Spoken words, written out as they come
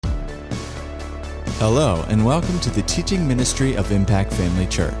Hello, and welcome to the teaching ministry of Impact Family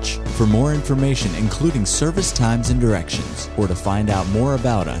Church. For more information, including service times and directions, or to find out more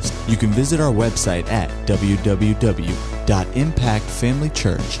about us, you can visit our website at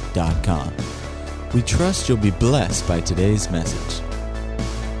www.impactfamilychurch.com. We trust you'll be blessed by today's message.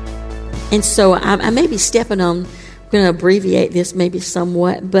 And so I may be stepping on, I'm going to abbreviate this maybe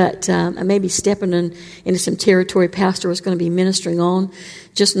somewhat, but I may be stepping into some territory Pastor was going to be ministering on,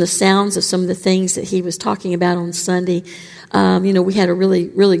 just in the sounds of some of the things that he was talking about on Sunday. We had a really,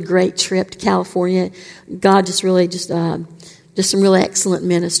 really great trip to California. God just some really excellent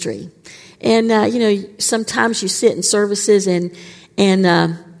ministry. And, sometimes you sit in services and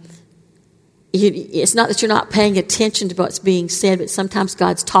it's not that you're not paying attention to what's being said, but sometimes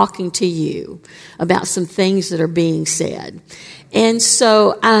God's talking to you about some things that are being said. And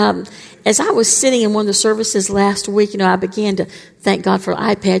so, as I was sitting in one of the services last week, I began to thank God for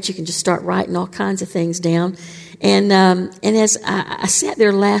iPads. You can just start writing all kinds of things down. And as I sat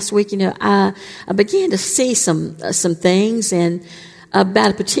there last week, I began to see some things and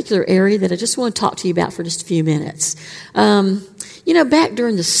about a particular area that I just want to talk to you about for just a few minutes. Back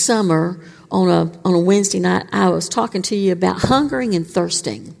during the summer, on a Wednesday night, I was talking to you about hungering and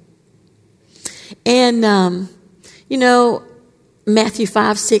thirsting. And, Matthew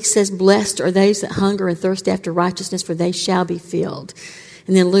 5:6 says, "Blessed are those that hunger and thirst after righteousness, for they shall be filled."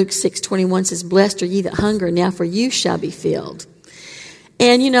 And then Luke 6:21 says, "Blessed are ye that hunger, now for you shall be filled."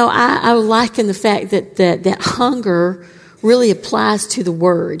 And, I liken the fact that hunger really applies to the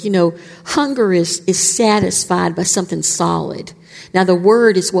word. Hunger is satisfied by something solid. Now, the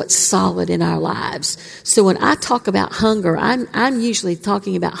word is what's solid in our lives. So when I talk about hunger, I'm usually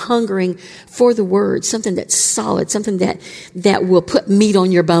talking about hungering for the word, something that's solid, something that will put meat on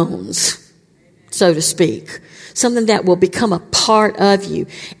your bones, so to speak, something that will become a part of you.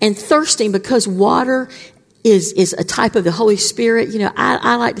 And thirsting, because water is a type of the Holy Spirit.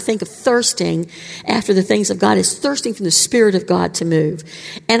 I like to think of thirsting after the things of God as thirsting from the Spirit of God to move.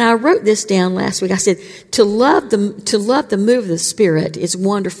 And I wrote this down last week. I said, to love the move of the Spirit is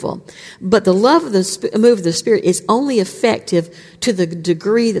wonderful, but the love of the move of the Spirit is only effective to the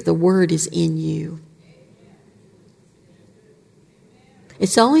degree that the Word is in you.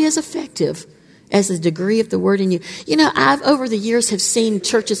 It's only as effective as the degree of the word in you. I've over the years have seen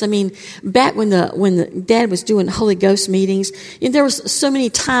churches. Back when the Dad was doing Holy Ghost meetings, there was so many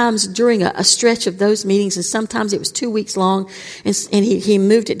times during a stretch of those meetings, and sometimes it was 2 weeks long, and he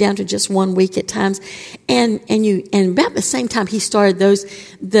moved it down to just 1 week at times. And about the same time he started those,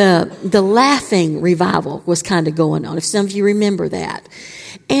 the laughing revival was kind of going on. If some of you remember that.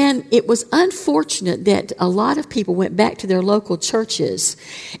 And it was unfortunate that a lot of people went back to their local churches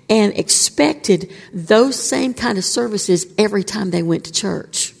and expected those same kind of services every time they went to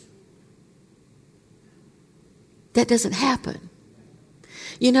church. That doesn't happen.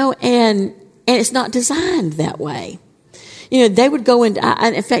 And it's not designed that way. They would go in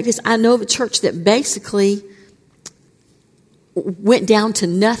fact, I know of a church that basically went down to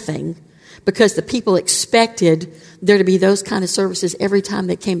nothing because the people expected there to be those kind of services every time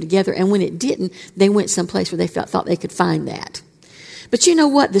they came together. And when it didn't, they went someplace where they thought they could find that. But you know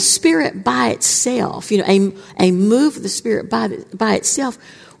what? The Spirit by itself, a move of the Spirit by itself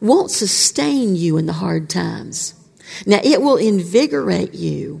won't sustain you in the hard times. Now, it will invigorate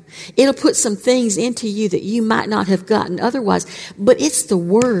you. It'll put some things into you that you might not have gotten otherwise. But it's the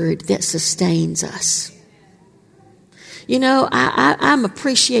Word that sustains us. I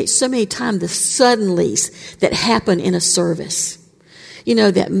appreciate so many times the suddenlies that happen in a service.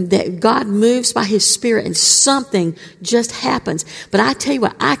 That God moves by His Spirit and something just happens. But I tell you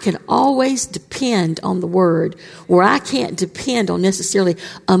what, I can always depend on the Word, where I can't depend on necessarily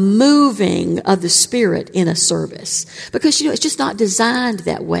a moving of the Spirit in a service. Because, it's just not designed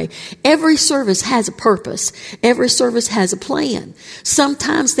that way. Every service has a purpose. Every service has a plan.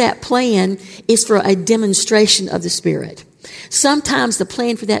 Sometimes that plan is for a demonstration of the Spirit. Sometimes the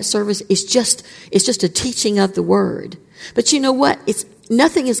plan for that service is just a teaching of the Word. But you know what?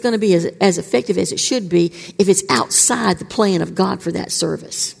 Nothing is going to be as effective as it should be if it's outside the plan of God for that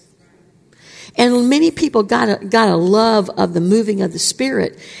service. And many people got a love of the moving of the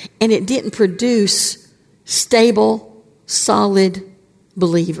Spirit, and it didn't produce stable, solid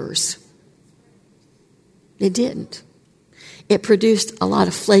believers. It didn't. It produced a lot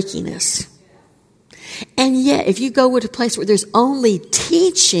of flakiness. And yet, if you go to a place where there's only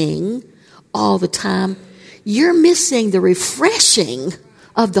teaching all the time, you're missing the refreshing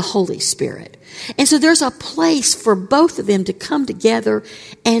of the Holy Spirit. And so there's a place for both of them to come together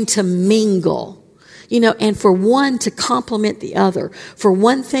and to mingle. and for one to complement the other, for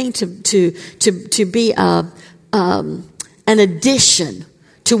one thing to be an addition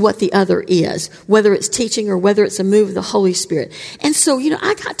to what the other is, whether it's teaching or whether it's a move of the Holy Spirit. And so,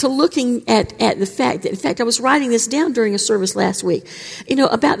 I got to looking at the fact that, in fact, I was writing this down during a service last week,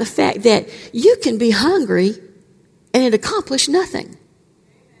 about the fact that you can be hungry and it accomplish nothing.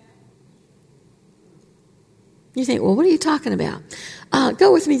 You think, well, what are you talking about?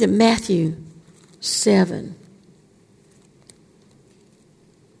 Go with me to Matthew 7.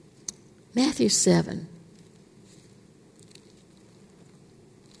 Matthew 7.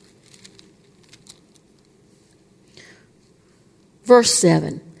 Verse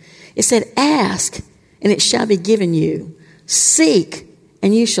 7. It said, ask, and it shall be given you. Seek,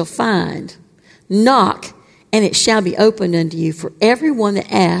 and you shall find. Knock, and it shall be opened unto you. For everyone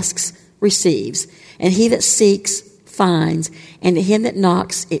that asks receives, and he that seeks finds, and to him that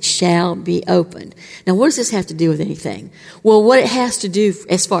knocks it shall be opened. Now, what does this have to do with anything? Well, what it has to do,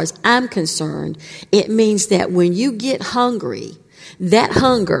 as far as I'm concerned, it means that when you get hungry, that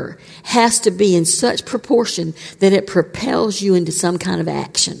hunger has to be in such proportion that it propels you into some kind of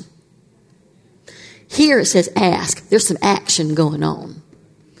action. Here it says ask. There's some action going on.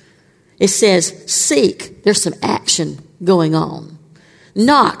 It says seek. There's some action going on.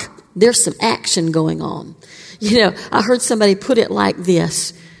 Knock. There's some action going on. I heard somebody put it like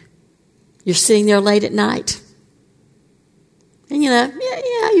this. You're sitting there late at night. And,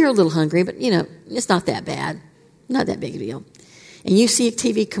 you're a little hungry, but, it's not that bad. Not that big a deal. And you see a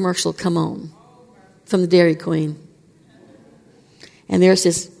TV commercial come on from the Dairy Queen. And there's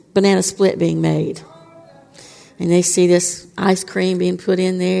this banana split being made. And they see this ice cream being put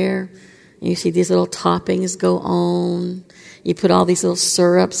in there. And you see these little toppings go on. You put all these little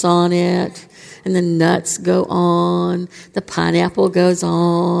syrups on it. And the nuts go on. The pineapple goes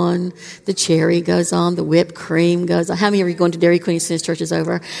on. The cherry goes on. The whipped cream goes on. How many of you are going to Dairy Queen as soon as church is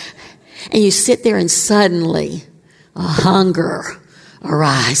over? And you sit there and suddenly a hunger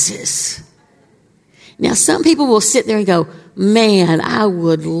arises. Now, some people will sit there and go, man, I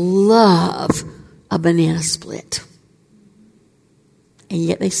would love a banana split. And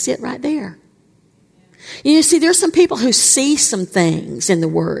yet they sit right there. See, there's some people who see some things in the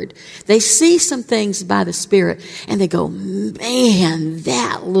Word. They see some things by the Spirit, and they go, man,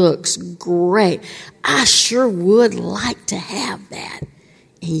 that looks great. I sure would like to have that.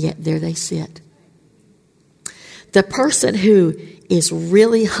 And yet there they sit. The person who is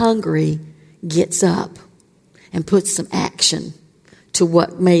really hungry gets up and puts some action to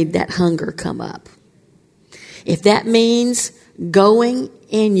what made that hunger come up. If that means going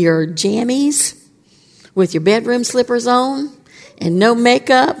in your jammies with your bedroom slippers on and no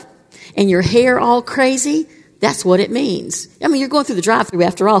makeup and your hair all crazy, that's what it means. You're going through the drive-thru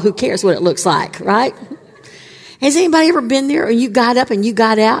after all. Who cares what it looks like, right? Has anybody ever been there or you got up and you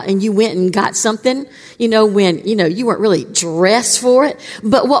got out and you went and got something, when, you weren't really dressed for it,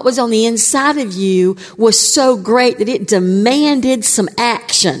 but what was on the inside of you was so great that it demanded some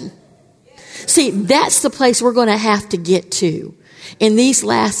action. See, that's the place we're going to have to get to. In these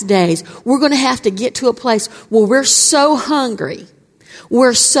last days, we're going to have to get to a place where we're so hungry,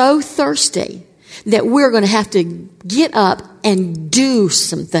 we're so thirsty, that we're going to have to get up and do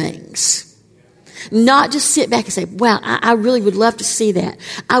some things. Not just sit back and say, wow, I really would love to see that.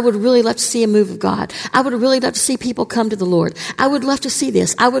 I would really love to see a move of God. I would really love to see people come to the Lord. I would love to see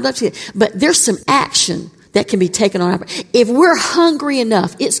this. I would love to see it. But there's some action that can be taken on. If we're hungry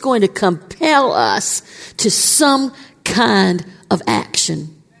enough, it's going to compel us to some kind of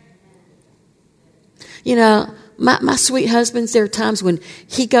action. My sweet husband, there are times when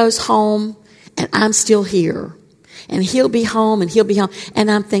he goes home and I'm still here. And he'll be home.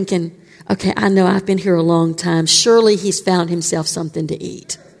 And I'm thinking, okay, I know I've been here a long time. Surely he's found himself something to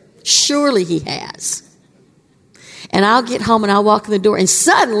eat. Surely he has. And I'll get home and I'll walk in the door and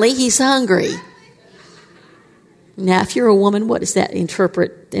suddenly he's hungry. Now, if you're a woman, what does that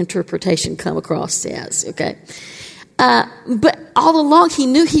interpretation come across as? Okay. But all along he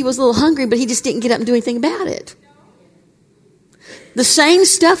knew he was a little hungry, but he just didn't get up and do anything about it. The same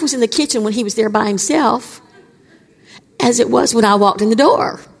stuff was in the kitchen when he was there by himself as it was when I walked in the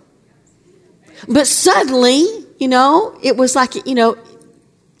door. But suddenly, it was like, now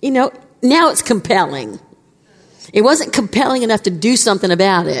it's compelling. It wasn't compelling enough to do something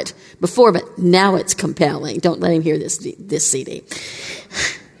about it before, but now it's compelling. Don't let him hear this CD.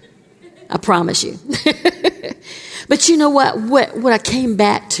 I promise you. But you know what I came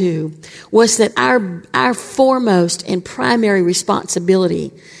back to was that our foremost and primary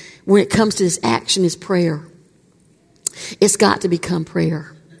responsibility when it comes to this action is prayer. It's got to become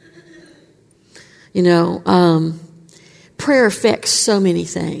prayer. Prayer affects so many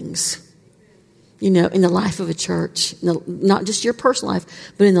things, in the life of a church, not just your personal life,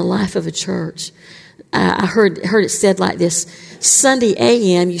 but in the life of a church. I heard it said like this: Sunday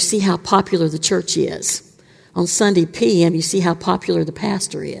a.m., you see how popular the church is. On Sunday p.m., you see how popular the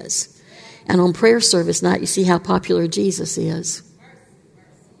pastor is. And on prayer service night, you see how popular Jesus is.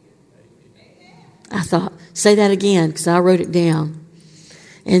 I thought, say that again, because I wrote it down.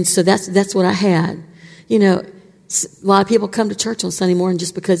 And so that's what I had. A lot of people come to church on Sunday morning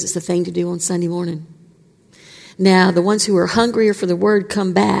just because it's the thing to do on Sunday morning. Now, the ones who are hungrier for the word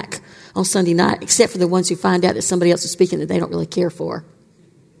come back on Sunday night, except for the ones who find out that somebody else is speaking that they don't really care for.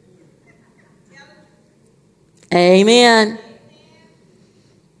 Amen.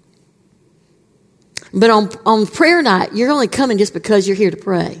 But on prayer night, you're only coming just because you're here to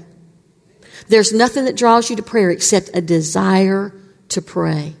pray. There's nothing that draws you to prayer except a desire to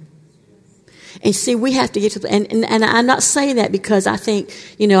pray. And see, we have to get to, and I'm not saying that because I think,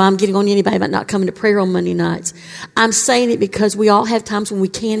 I'm getting on anybody about not coming to prayer on Monday nights. I'm saying it because we all have times when we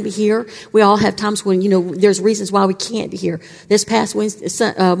can be here. We all have times when, there's reasons why we can't be here. This past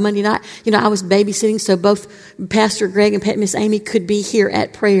Monday night, I was babysitting, so both Pastor Greg and Miss Amy could be here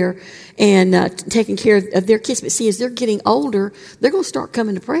at prayer and taking care of their kids. But see, as they're getting older, they're going to start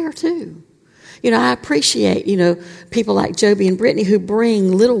coming to prayer too. I appreciate, people like Joby and Brittany who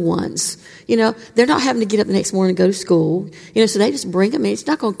bring little ones. They're not having to get up the next morning and go to school. So they just bring them in. It's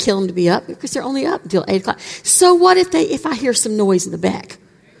not going to kill them to be up because they're only up until 8 o'clock. So what if I hear some noise in the back?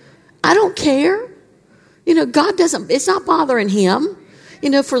 I don't care. God doesn't, it's not bothering him,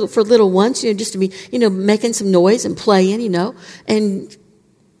 for little ones, just to be, making some noise and playing, and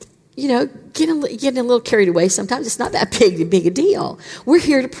getting a little carried away. Sometimes it's not that big a deal. We're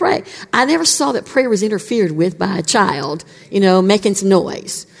here to pray. I never saw that prayer was interfered with by a child, making some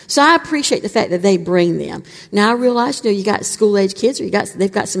noise. So I appreciate the fact that they bring them. Now I realize, you got school age kids or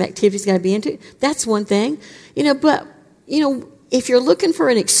they've got some activities got to be into. That's one thing, but, if you're looking for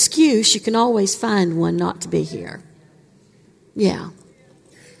an excuse, you can always find one not to be here. Yeah.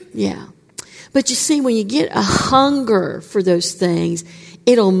 But you see, when you get a hunger for those things,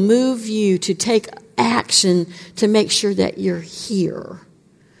 it'll move you to take action to make sure that you're here.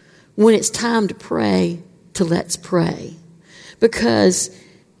 When it's time to pray, let's pray. Because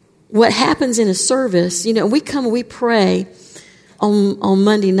what happens in a service, we come and we pray on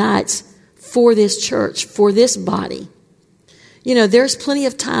Monday nights for this church, for this body. There's plenty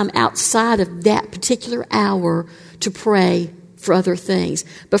of time outside of that particular hour to pray for other things.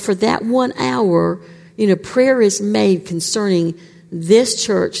 But for that 1 hour, prayer is made concerning this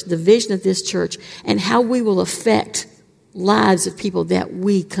church, the vision of this church, and how we will affect lives of people that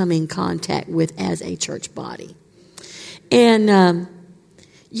we come in contact with as a church body. And,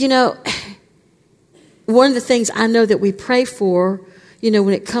 one of the things I know that we pray for, when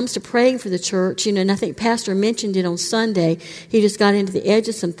it comes to praying for the church, and I think Pastor mentioned it on Sunday, he just got into the edge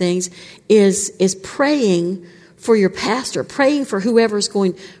of some things, is praying for your pastor, praying for whoever's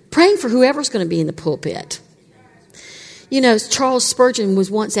going to be in the pulpit. Charles Spurgeon was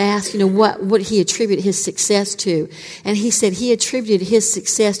once asked, what he attributed his success to. And he said he attributed his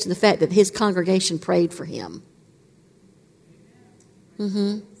success to the fact that his congregation prayed for him.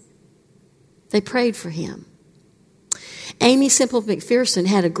 They prayed for him. Amy Semple McPherson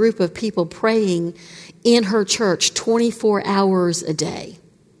had a group of people praying in her church 24 hours a day.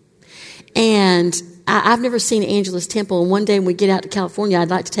 And I've never seen Angela's Temple, and one day when we get out to California, I'd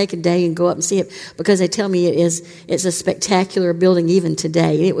like to take a day and go up and see it because they tell me it's a spectacular building even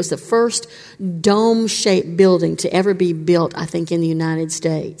today. It was the first dome-shaped building to ever be built, I think, in the United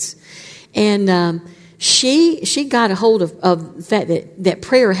States. And she got a hold of the fact that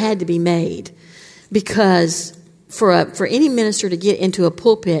prayer had to be made because for any minister to get into a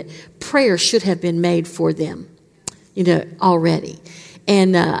pulpit, prayer should have been made for them, already.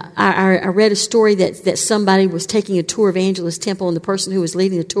 And I read a story that somebody was taking a tour of Angela's Temple, and the person who was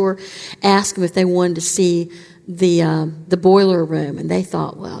leading the tour asked them if they wanted to see the boiler room. And they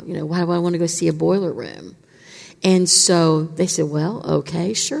thought, well, why do I want to go see a boiler room? And so they said, well,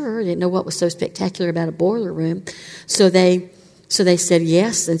 okay, sure. They didn't know what was so spectacular about a boiler room. So they said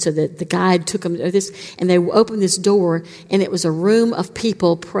yes. And so the guide took them to this, and they opened this door, and it was a room of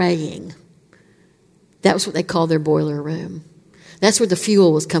people praying. That was what they called their boiler room. That's where the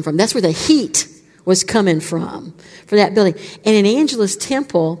fuel was come from. That's where the heat was coming from for that building. And in Angela's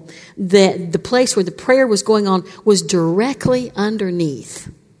Temple, the place where the prayer was going on was directly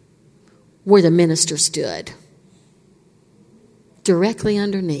underneath where the minister stood. Directly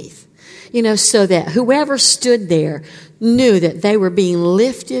underneath. So that whoever stood there knew that they were being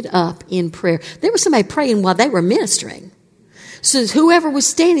lifted up in prayer. There was somebody praying while they were ministering. So whoever was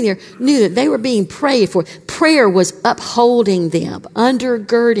standing there knew that they were being prayed for. Prayer was upholding them,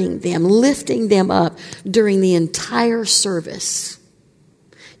 undergirding them, lifting them up during the entire service.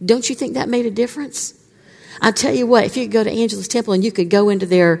 Don't you think that made a difference? I tell you what, if you could go to Angela's Temple and you could go into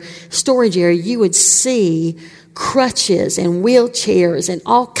their storage area, you would see crutches and wheelchairs and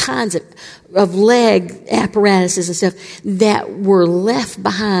all kinds of leg apparatuses and stuff that were left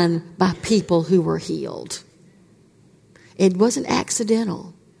behind by people who were healed. It wasn't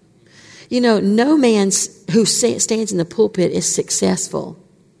accidental. No man who stands in the pulpit is successful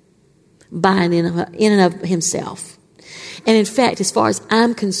by in and of himself. And in fact, as far as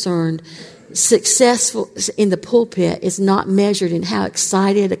I'm concerned, successful in the pulpit is not measured in how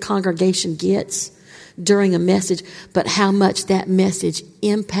excited a congregation gets during a message, but how much that message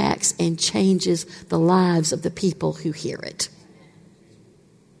impacts and changes the lives of the people who hear it.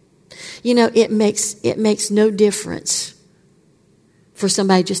 It makes no difference for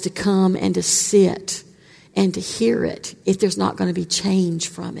somebody just to come and to sit and to hear it if there's not going to be change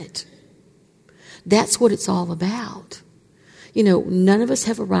from it. That's what it's all about. None of us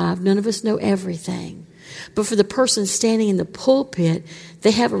have arrived. None of us know everything. But for the person standing in the pulpit,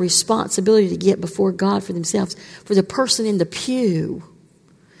 they have a responsibility to get before God for themselves. For the person in the pew,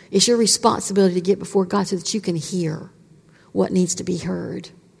 it's your responsibility to get before God so that you can hear what needs to be heard.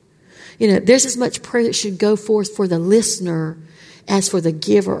 There's as much prayer that should go forth for the listener as for the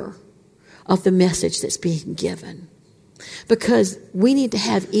giver of the message that's being given. Because we need to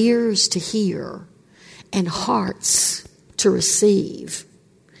have ears to hear and hearts to receive,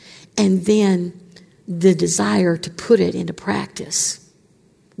 and then the desire to put it into practice,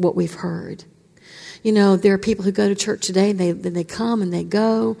 what we've heard. There are people who go to church today, and they come and they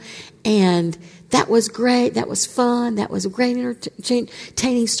go, and that was great, that was fun, that was a great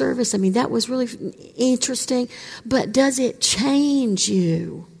entertaining service. That was really interesting, but does it change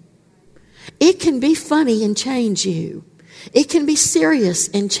you? It can be funny and change you. It can be serious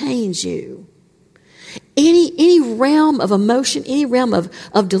and change you. Any realm of emotion, any realm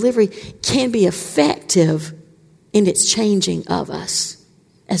of delivery can be effective in its changing of us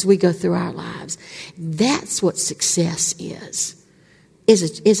as we go through our lives. That's what success is.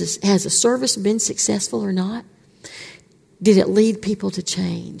 Has a service been successful or not? Did it lead people to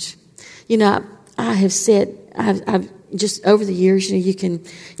change? I have said, I've just over the years, you can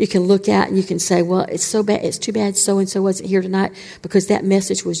look at and you can say, well, it's so bad. It's too bad so-and-so wasn't here tonight because that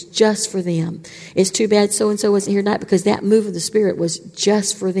message was just for them. It's too bad so-and-so wasn't here tonight because that move of the Spirit was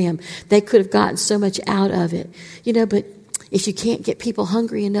just for them. They could have gotten so much out of it. But if you can't get people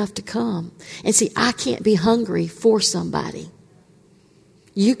hungry enough to come, and see, I can't be hungry for somebody.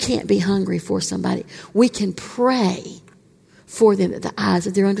 You can't be hungry for somebody. We can pray for them at the eyes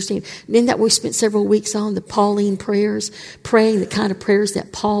of their understanding. And in that we spent several weeks on the Pauline prayers, praying the kind of prayers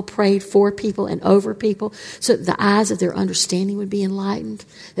that Paul prayed for people and over people, so that the eyes of their understanding would be enlightened,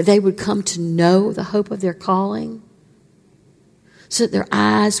 that they would come to know the hope of their calling, so that their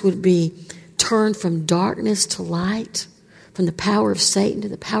eyes would be turned from darkness to light, from the power of Satan to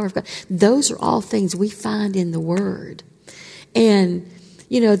the power of God. Those are all things we find in the Word. And,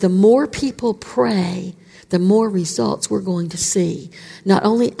 the more people pray, the more results we're going to see, not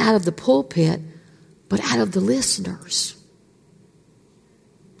only out of the pulpit, but out of the listeners.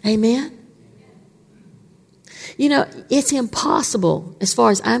 Amen? It's impossible, as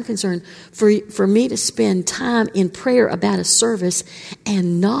far as I'm concerned, for me to spend time in prayer about a service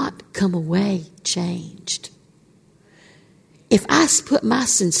and not come away changed. If I put my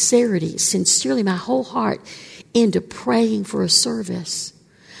sincerely my whole heart into praying for a service,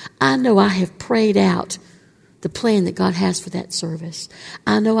 I know I have prayed out the plan that God has for that service.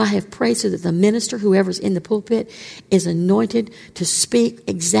 I know I have prayed so that the minister, whoever's in the pulpit, is anointed to speak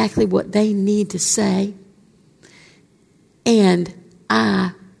exactly what they need to say. And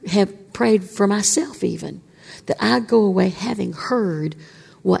I have prayed for myself even, that I go away having heard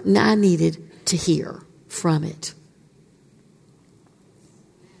what I needed to hear from it.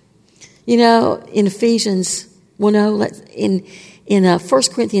 In Ephesians, in 1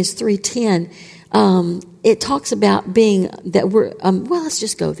 Corinthians 3:10, it talks about being that we're, let's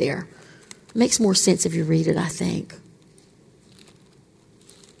just go there. It makes more sense if you read it, I think.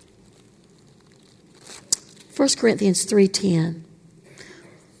 1 Corinthians 3:10.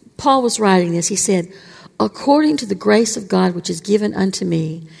 Paul was writing this. He said, according to the grace of God which is given unto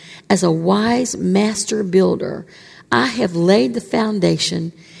me, as a wise master builder, I have laid the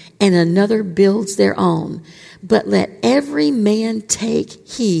foundation, and another builds their own. But let every man take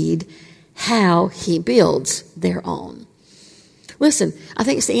heed how he builds their own. Listen, I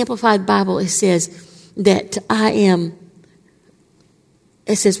think it's the Amplified Bible. It says that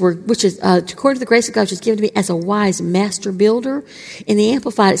which is according to the grace of God which is given to me as a wise master builder. In the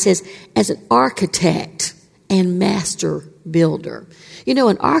Amplified, it says, as an architect and master builder. You know,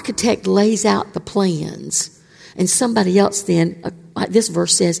 an architect lays out the plans, and somebody else then, like this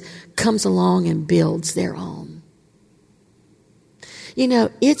verse says, comes along and builds their own. You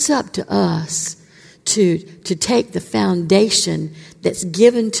know, it's up to us to take the foundation that's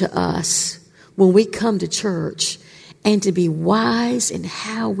given to us when we come to church and to be wise in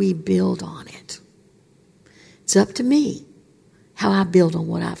how we build on it. It's up to me how I build on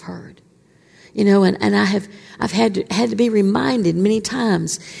what I've heard. You know, and I've had to be reminded many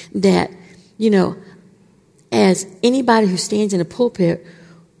times that, you know, as anybody who stands in a pulpit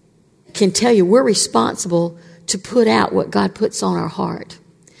can tell you, we're responsible to put out what God puts on our heart.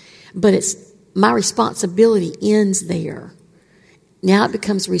 But it's my responsibility ends there. Now it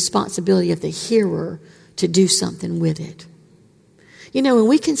becomes the responsibility of the hearer to do something with it. You know, when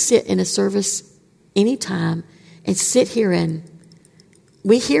we can sit in a service anytime and sit here and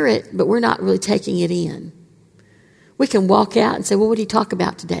we hear it, but we're not really taking it in. We can walk out and say, well, what did he talk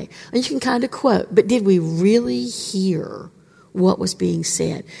about today? And you can kind of quote, but did we really hear what was being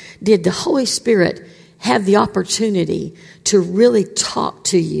said? Did the Holy Spirit have the opportunity to really talk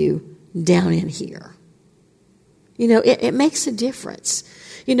to you down in here? You know, it makes a difference.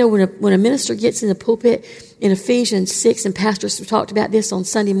 You know, when a minister gets in the pulpit in Ephesians 6, and pastors talked about this on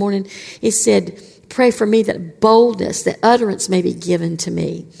Sunday morning, he said, pray for me that boldness, that utterance may be given to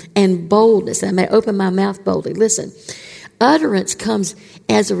me, and boldness, that I may open my mouth boldly. Listen, utterance comes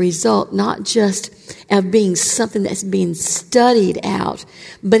as a result not just of being something that's being studied out,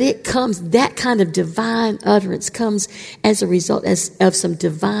 but it comes, that kind of divine utterance comes as a result of some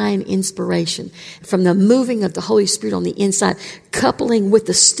divine inspiration from the moving of the Holy Spirit on the inside, coupling with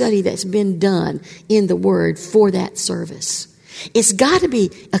the study that's been done in the Word for that service. It's got to be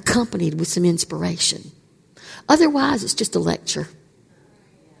accompanied with some inspiration. Otherwise, it's just a lecture.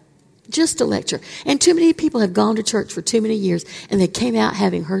 Just a lecture. And too many people have gone to church for too many years, and they came out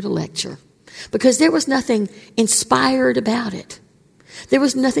having heard a lecture because there was nothing inspired about it. There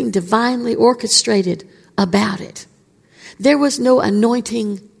was nothing divinely orchestrated about it. There was no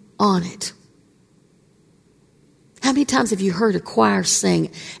anointing on it. How many times have you heard a choir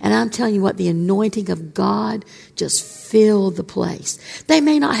sing? And I'm telling you what, the anointing of God just filled the place. They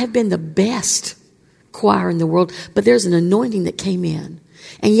may not have been the best choir in the world, but there's an anointing that came in.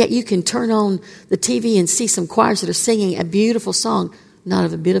 And yet you can turn on the TV and see some choirs that are singing a beautiful song, not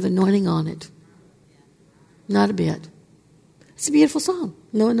of a bit of anointing on it. Not a bit. It's a beautiful song.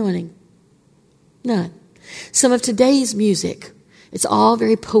 No anointing. None. Some of today's music, it's all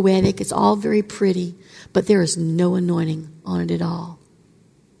very poetic. It's all very pretty. But there is no anointing on it at all.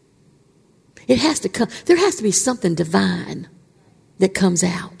 It has to come. There has to be something divine that comes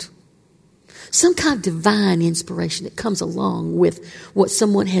out. Some kind of divine inspiration that comes along with what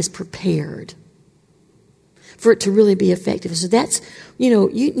someone has prepared for it to really be effective. So that's, you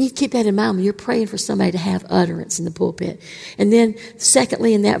need to keep that in mind when you're praying for somebody to have utterance in the pulpit. And then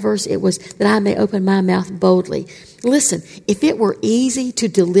secondly, in that verse, it was that I may open my mouth boldly. Listen, if it were easy to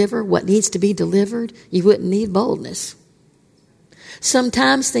deliver what needs to be delivered, you wouldn't need boldness.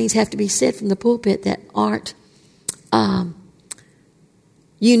 Sometimes things have to be said from the pulpit that aren't going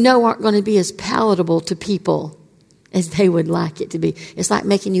to be as palatable to people as they would like it to be. It's like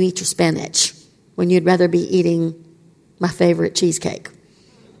making you eat your spinach when you'd rather be eating my favorite cheesecake.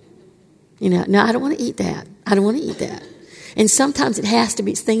 No, I don't want to eat that. I don't want to eat that. And sometimes it has to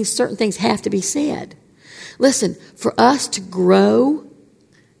be certain things have to be said. Listen, for us to grow,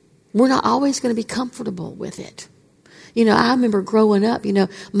 we're not always going to be comfortable with it. I remember growing up,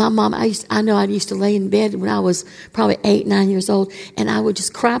 my mom, I used to lay in bed when I was probably 8, 9 years old, and I would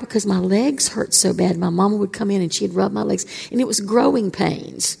just cry because my legs hurt so bad. My mama would come in and she'd rub my legs, and it was growing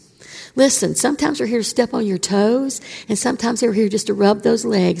pains. Listen, sometimes we're here to step on your toes, and sometimes we're here just to rub those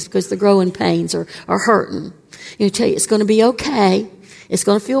legs because the growing pains are hurting. Tell you, it's going to be okay. It's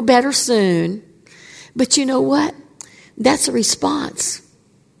going to feel better soon. But you know what? That's a response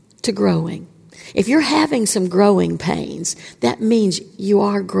to growing. If you're having some growing pains, that means you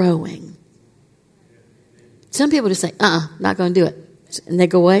are growing. Some people just say, not going to do it. And they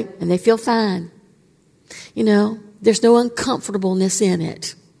go away and they feel fine. There's no uncomfortableness in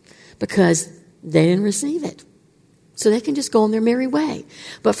it because they didn't receive it. So they can just go on their merry way.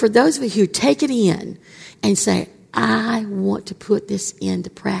 But for those of you who take it in and say, I want to put this into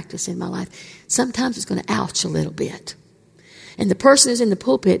practice in my life, sometimes it's going to ouch a little bit. And the person who's in the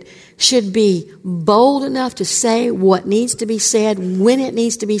pulpit should be bold enough to say what needs to be said, when it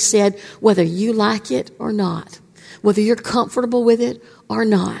needs to be said, whether you like it or not, whether you're comfortable with it or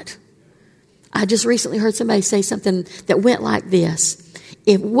not. I just recently heard somebody say something that went like this.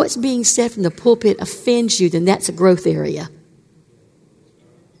 If what's being said from the pulpit offends you, then that's a growth area.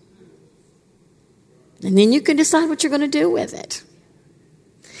 And then you can decide what you're going to do with it.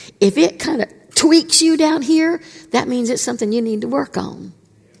 If it kind of tweaks you down here, that means it's something you need to work on.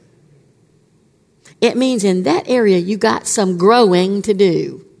 It means in that area you got some growing to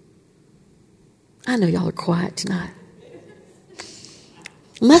do. I know y'all are quiet tonight.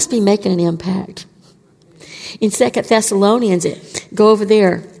 Must be making an impact. In 2 Thessalonians, go over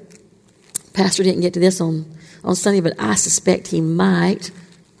there. Pastor didn't get to this on Sunday, but I suspect he might.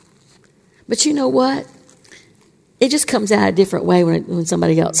 But you know what? It just comes out a different way when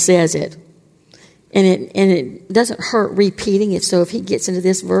somebody else says it. And it doesn't hurt repeating it. So if he gets into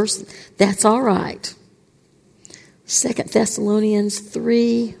this verse, that's all right. 2 Thessalonians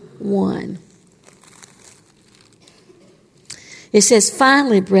 3:1. It says,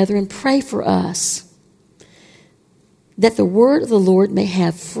 "Finally, brethren, pray for us, that the word of the Lord may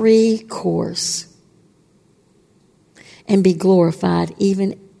have free course and be glorified,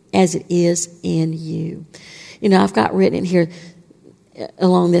 even as it is in you." You know, I've got written in here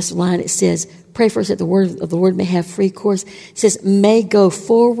along this line, it says, pray for us that the word of the Lord may have free course. It says, may go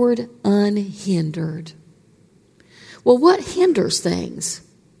forward unhindered. Well, what hinders things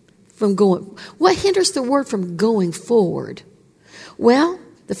from going? What hinders the word from going forward? Well,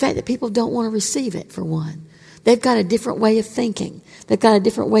 the fact that people don't want to receive it, for one. They've got a different way of thinking. They've got a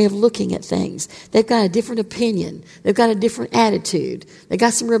different way of looking at things. They've got a different opinion. They've got a different attitude. They've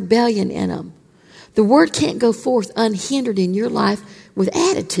got some rebellion in them. The word can't go forth unhindered in your life with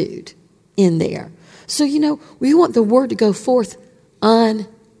attitude in there. So, you know, we want the word to go forth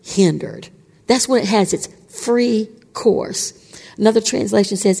unhindered. That's when it has its free course. Another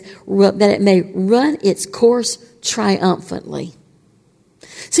translation says that it may run its course triumphantly.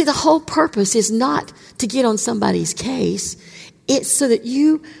 See, the whole purpose is not to get on somebody's case. It's so that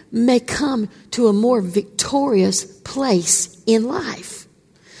you may come to a more victorious place in life.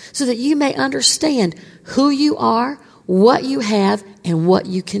 So that you may understand who you are, what you have, and what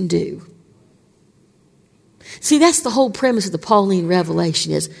you can do. See, that's the whole premise of the Pauline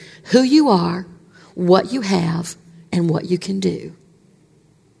revelation is who you are, what you have, and what you can do.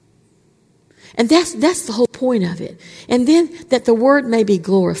 And that's the whole point of it. And then that the word may be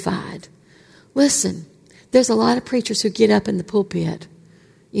glorified. Listen, there's a lot of preachers who get up in the pulpit,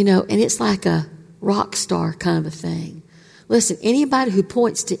 you know, and it's like a rock star kind of a thing. Listen, anybody who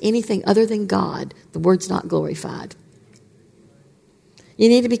points to anything other than God, the word's not glorified. You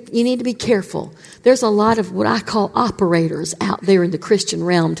need to be careful. There's a lot of what I call operators out there in the Christian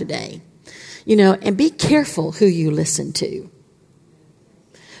realm today. You know, and be careful who you listen to.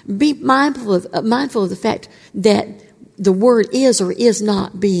 Be mindful of the fact that the word is or is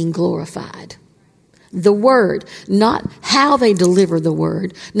not being glorified. The word, not how they deliver the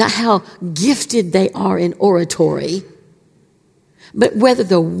word, not how gifted they are in oratory, but whether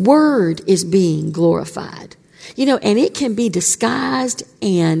the word is being glorified. You know, and it can be disguised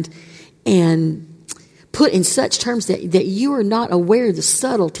and put in such terms that you are not aware of the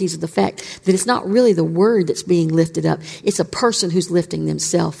subtleties of the fact that it's not really the word that's being lifted up. It's a person who's lifting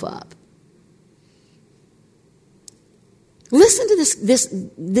themselves up. Listen to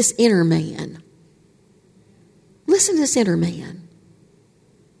this inner man. Listen to this inner man.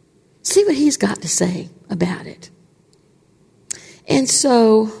 See what he's got to say about it. And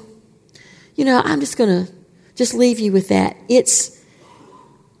so, you know, I'm just going to just leave you with that. It's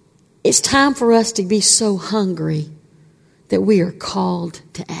time for us to be so hungry that we are called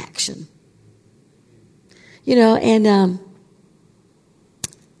to action. You know, and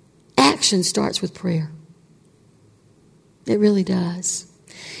action starts with prayer. It really does.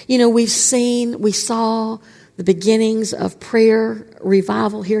 You know, we saw the beginnings of prayer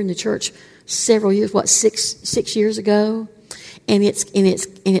revival here in the church several years, six years ago, and it's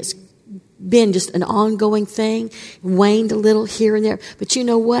been just an ongoing thing, waned a little here and there. But you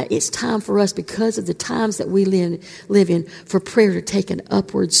know what? It's time for us, because of the times that we live in, for prayer to take an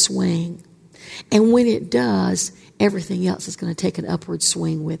upward swing. And when it does, everything else is going to take an upward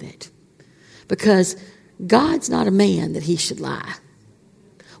swing with it. Because God's not a man that he should lie.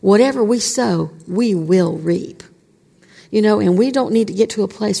 Whatever we sow, we will reap. You know, and we don't need to get to a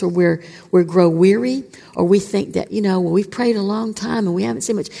place where we grow weary, or we think that, you know, well, we've prayed a long time and we haven't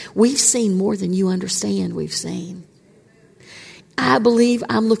seen much. We've seen more than you understand we've seen. I believe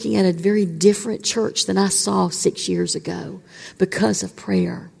I'm looking at a very different church than I saw 6 years ago because of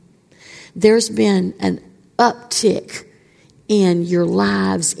prayer. There's been an uptick in your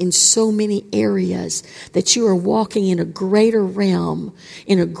lives in so many areas that you are walking in a greater realm,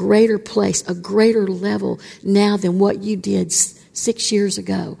 in a greater place, a greater level now than what you did 6 years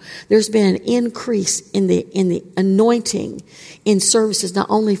ago. There's been an increase in the anointing in services, not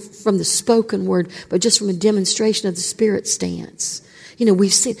only from the spoken word, but just from a demonstration of the Spirit stance.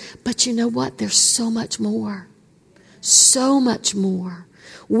 We've seen, but you know what? There's so much more. So much more.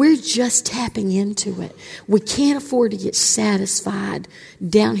 We're just tapping into it. We can't afford to get satisfied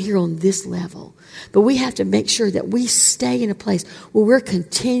down here on this level. But we have to make sure that we stay in a place where we're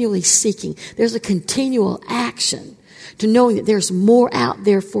continually seeking. There's a continual action to knowing that there's more out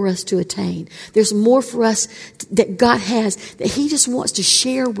there for us to attain. There's more for us that God has that He just wants to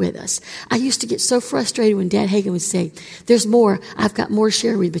share with us. I used to get so frustrated when Dad Hagin would say, there's more, I've got more to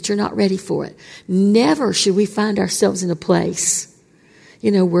share with you, but you're not ready for it. Never should we find ourselves in a place,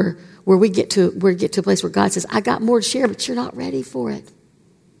 where we get to a place where God says, I got more to share, but you're not ready for it.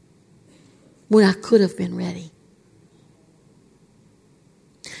 When I could have been ready.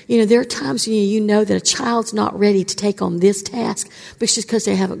 There are times when you know that a child's not ready to take on this task, but it's just because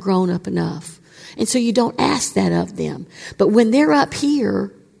they haven't grown up enough. And so you don't ask that of them. But when they're up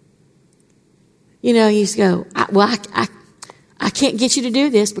here, you just go, I can't get you to do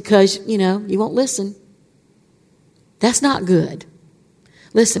this because, you won't listen. That's not good.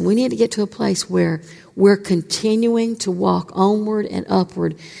 Listen, we need to get to a place where we're continuing to walk onward and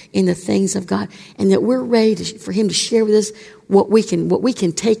upward in the things of God, and that we're ready for Him to share with us what we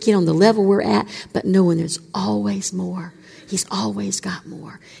can take in on the level we're at, but knowing there's always more. He's always got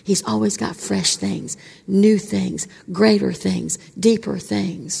more. He's always got fresh things, new things, greater things, deeper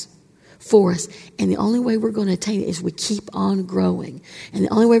things for us. And the only way we're going to attain it is we keep on growing. And the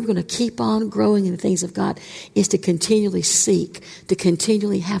only way we're going to keep on growing in the things of God is to continually seek, to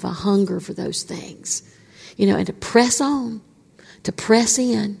continually have a hunger for those things. And to press on, to press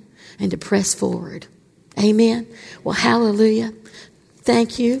in, and to press forward. Amen. Well, hallelujah.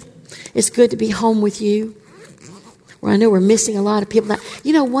 Thank you. It's good to be home with you. Well, I know we're missing a lot of people.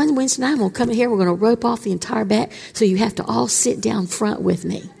 One Wednesday night I'm going to come in here, we're going to rope off the entire back, so you have to all sit down front with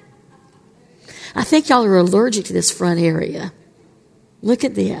me. I think y'all are allergic to this front area. Look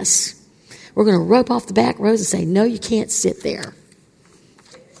at this. We're going to rope off the back rows and say, no, you can't sit there.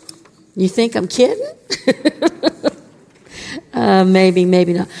 You think I'm kidding?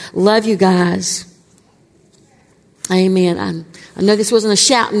 Maybe not. Love you guys. Amen. I know this wasn't a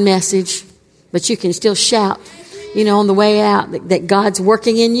shouting message, but you can still shout, on the way out that God's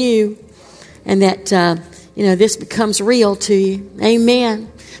working in you and that, this becomes real to you.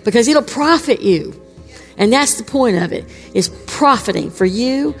 Amen. Because it'll profit you. And that's the point of it, is profiting for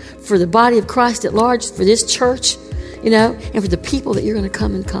you, for the body of Christ at large, for this church, and for the people that you're going to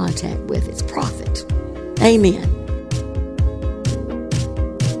come in contact with. It's profit. Amen.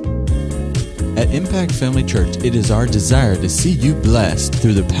 At Impact Family Church, it is our desire to see you blessed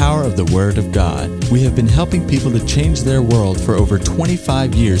through the power of the Word of God. We have been helping people to change their world for over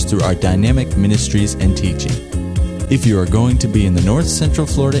 25 years through our dynamic ministries and teaching. If you are going to be in the North Central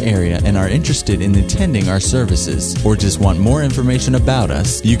Florida area and are interested in attending our services or just want more information about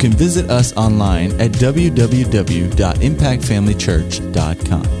us, you can visit us online at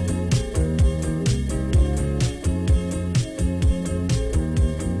www.impactfamilychurch.com.